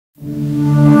Hello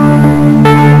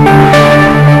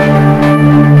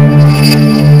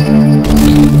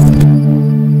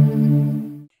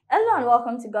and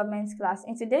welcome to Government Class.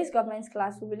 In today's Government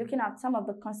Class, we'll be looking at some of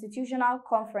the constitutional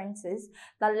conferences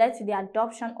that led to the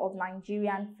adoption of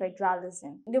Nigerian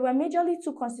Federalism. There were majorly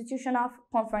two constitutional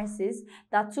conferences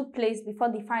that took place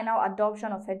before the final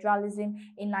adoption of federalism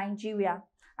in Nigeria,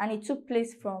 and it took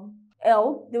place there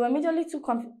were majorly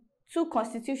two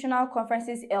constitutional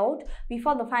conferences held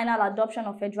before the final adoption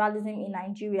of federalism in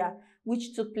Nigeria,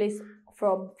 which took place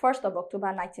from 1st of October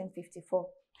 1954.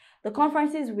 The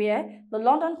conferences were the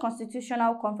London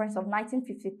Constitutional Conference of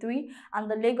 1953 and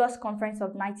the Lagos Conference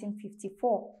of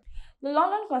 1954. The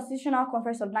London Constitutional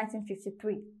Conference of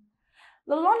 1953.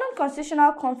 The London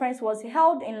Constitutional Conference was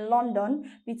held in London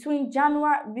between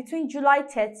July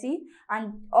 30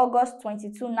 and August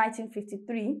 22,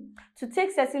 1953, to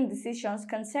take certain decisions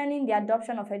concerning the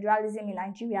adoption of federalism in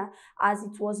Nigeria, as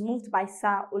it was moved by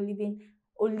Sir Oliver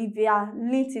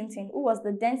Linton, who was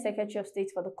the then Secretary of State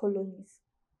for the Colonies.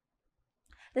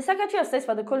 The Secretary of State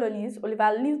for the Colonies,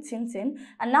 Oliver Linton,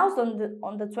 announced on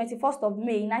the 21st of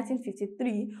May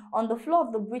 1953 on the floor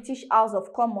of the British House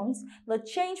of Commons the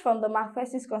change from the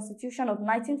Macpherson's Constitution of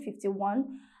 1951,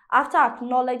 after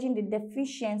acknowledging the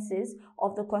deficiencies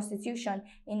of the Constitution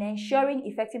in ensuring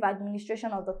effective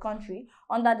administration of the country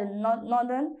under the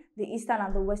northern, the eastern,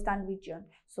 and the western region.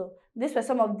 So these were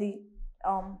some of the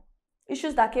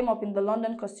issues that came up in the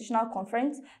London Constitutional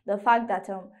Conference. The fact that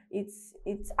it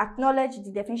acknowledged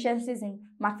the deficiencies in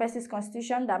Macpherson's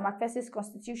Constitution, that Macpherson's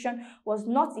Constitution was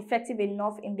not effective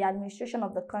enough in the administration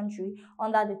of the country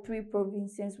under the three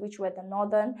provinces, which were the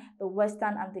northern, the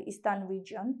western, and the eastern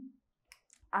region,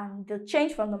 and the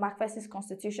change from the Macpherson's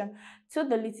Constitution to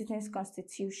the Linton's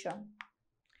Constitution.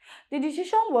 The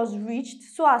decision was reached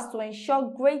so as to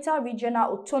ensure greater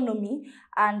regional autonomy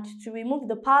and to remove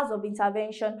the powers of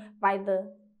intervention by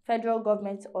the federal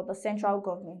government or the central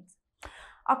government.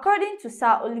 According to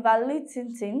Sir Oliver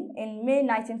Linton, in May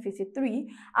 1953,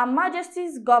 Her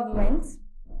Majesty's government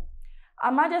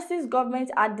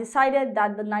had decided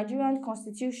that the Nigerian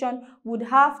Constitution would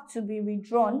have to be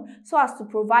redrawn so as to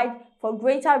provide for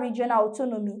greater regional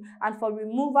autonomy and for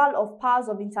removal of powers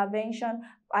of intervention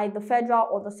by the federal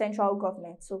or the central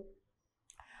government. So,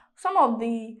 some of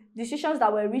the decisions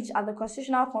that were reached at the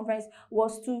Constitutional Conference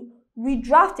was to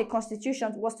redraw a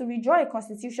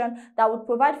constitution that would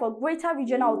provide for greater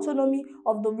regional autonomy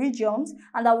of the regions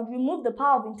and that would remove the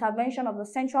power of intervention of the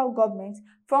central government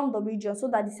from the region, so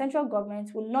that the central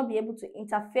government would not be able to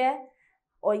interfere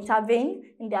or intervene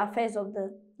in the affairs of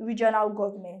the regional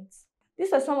governments.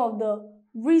 These are some of the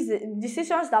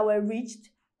decisions that were reached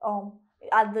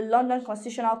at the London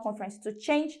Constitutional Conference to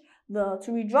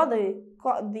redraw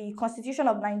the Constitution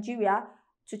of Nigeria,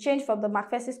 to change from the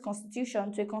Macpherson's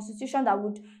Constitution to a constitution that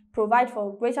would provide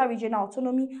for greater regional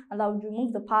autonomy and that would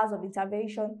remove the powers of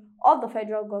intervention of the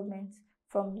federal government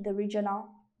from the regional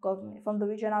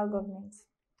government.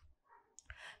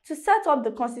 To set up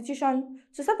the Constitution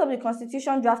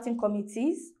Drafting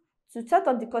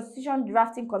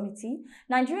Committee,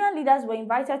 Nigerian leaders were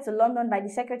invited to London by the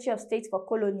Secretary of State for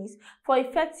Colonies for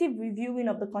effective reviewing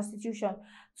of the Constitution.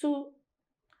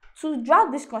 To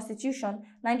draft this Constitution,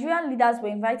 Nigerian leaders were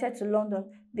invited to London.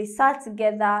 They sat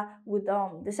together with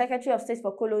the Secretary of State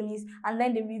for Colonies, and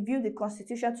then they reviewed the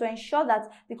Constitution to ensure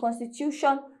that the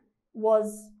Constitution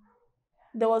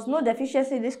there was no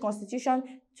deficiency in this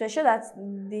Constitution, to ensure that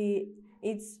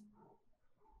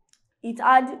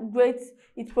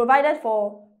it provided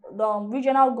for the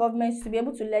regional governments to be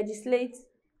able to legislate,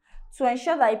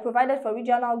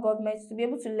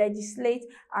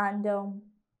 and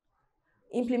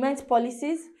implement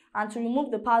policies and to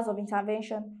remove the powers of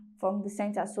intervention from the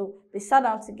center. So they sat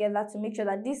down together to make sure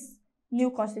that this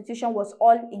new constitution was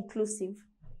all-inclusive.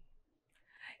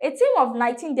 A team of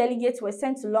 19 delegates were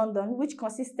sent to London, which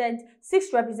consisted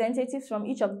 6 representatives from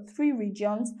each of the 3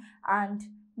 regions and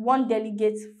 1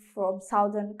 delegate from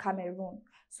southern Cameroon.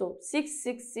 So 6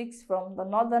 from the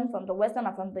northern, from the western,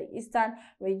 and from the eastern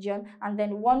region, and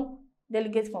then 1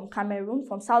 delegate from Cameroon,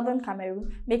 from southern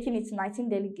Cameroon, making it 19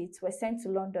 delegates were sent to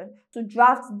London to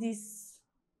draft this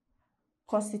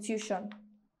constitution.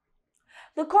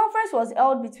 The conference was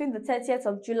held between the 30th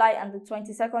of July and the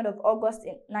 22nd of August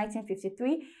in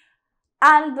 1953,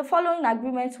 and the following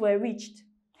agreements were reached: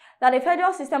 that a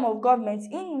federal system of government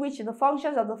in which the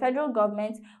functions of the federal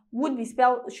government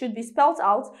should be spelled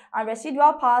out and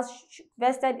residual powers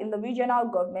vested in the regional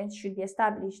government should be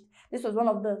established. This was one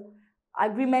of the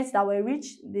agreements that were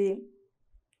reached, the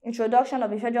introduction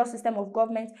of a federal system of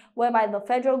government whereby the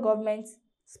federal government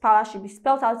powers should be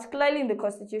spelled out clearly in the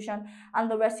Constitution, and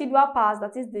the residual powers,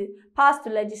 that is the powers to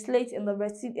legislate in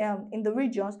the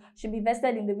regions, should be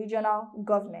vested in the regional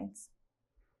governments.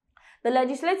 The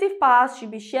legislative powers should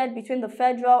be shared between the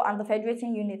federal and the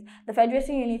federating unit. The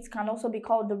federating units can also be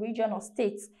called the region or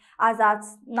states. As at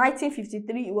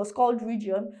 1953, it was called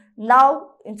region. Now,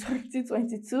 in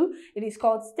 2022, it is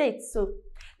called states. So,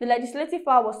 the legislative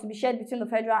power was to be shared between the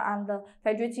federal and the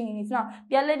federating units. Now,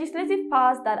 there are legislative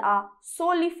powers that are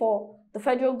solely for the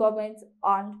federal government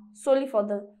and solely for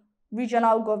the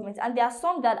regional government. And there are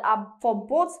some that are for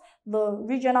both the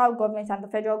regional government and the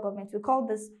federal government. We call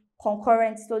this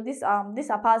concurrent. So these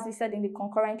are powers listed in the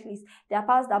concurrent list. They are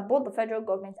powers that both the federal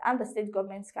government and the state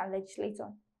governments can legislate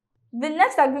on. The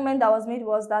next agreement that was made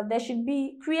was that there should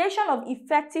be creation of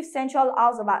effective central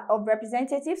house of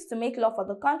representatives to make law for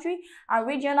the country, and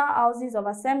regional houses of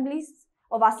assembly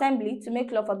to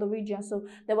make law for the region. So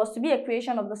there was to be a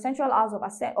creation of the central house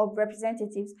of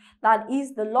representatives, that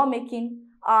is the lawmaking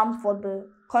arm for the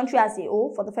country as a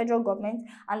whole, for the federal government,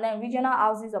 and then regional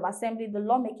houses of assembly, the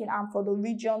lawmaking arm for the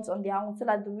regions on their own, so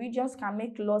that the regions can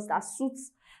make laws that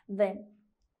suits them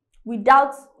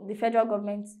without the federal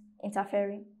government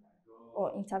interfering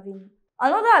or intervening.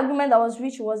 Another agreement that was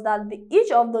reached was that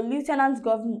each of the lieutenant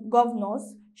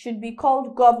governors should be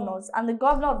called governors, and the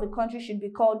governor of the country should be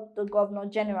called the governor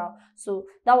general. So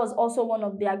that was also one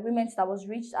of the agreements that was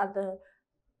reached at the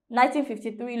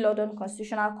 1953 London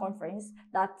Constitutional Conference,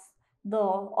 that the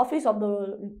office of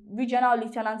the regional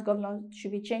lieutenant governor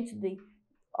should be changed to the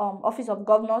office of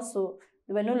governors. So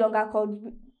they were no longer called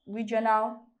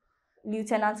regional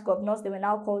lieutenant governors, they were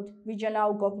now called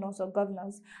regional governors or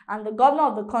governors. And the governor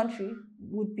of the country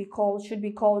should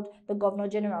be called the governor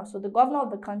general. So the governor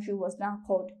of the country was now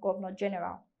called governor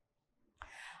general.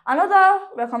 Another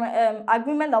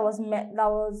agreement that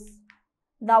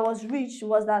was reached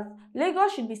was that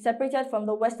Lagos should be separated from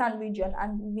the western region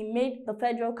and be made the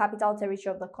federal capital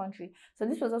territory of the country. So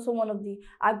this was also one of the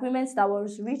agreements that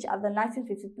was reached at the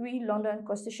 1953 London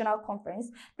Constitutional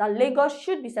Conference, that Lagos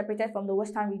should be separated from the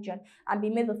western region and be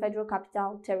made the federal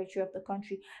capital territory of the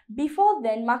country. Before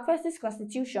then, Macpherson's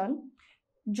constitution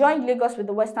joined Lagos with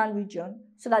the western region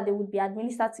so that they would be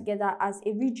administered together as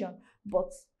a region. But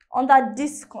under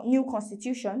this new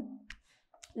constitution,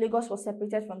 Lagos was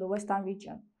separated from the western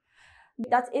region.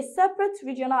 That a separate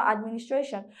regional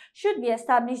administration should be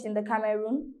established in the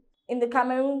Cameroon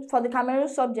for the Cameroon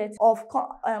subject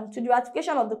to the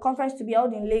ratification of the conference to be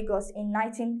held in Lagos in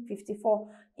 1954,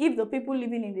 if the people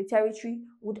living in the territory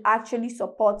would actually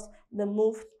support the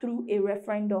move through a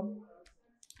referendum.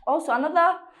 Also,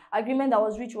 another agreement that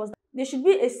was reached was that there should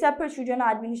be a separate regional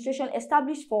administration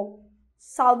established for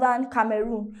southern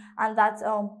Cameroon, and that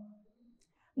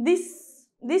this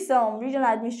regional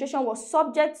administration was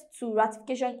subject to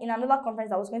ratification in another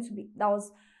conference that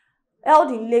was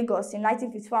held in Lagos in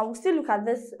 1954. We'll still look at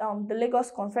this, the Lagos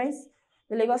Conference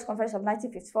of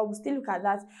 1954. We'll still look at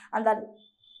that,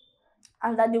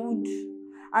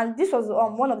 and this was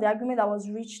one of the agreements that was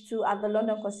reached to at the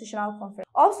London Constitutional Conference.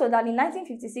 Also, that in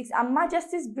 1956, Her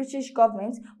Majesty's British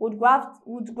government would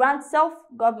grant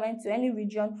self-government to any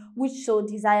region which so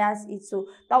desires it. So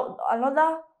that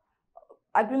another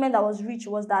agreement that was reached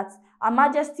was that Her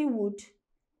Majesty would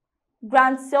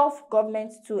grant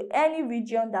self-government to any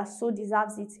region that so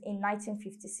deserves it in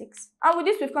 1956. And with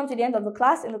this, we've come to the end of the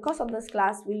class. In the course of this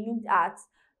class, we looked at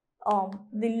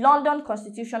the London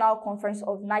Constitutional Conference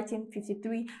of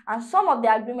 1953 and some of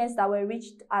the agreements that were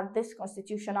reached at this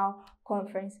constitutional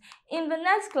conference. In the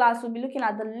next class, we'll be looking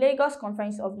at the Lagos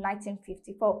Conference of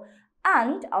 1954,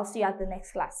 and I'll see you at the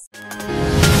next class.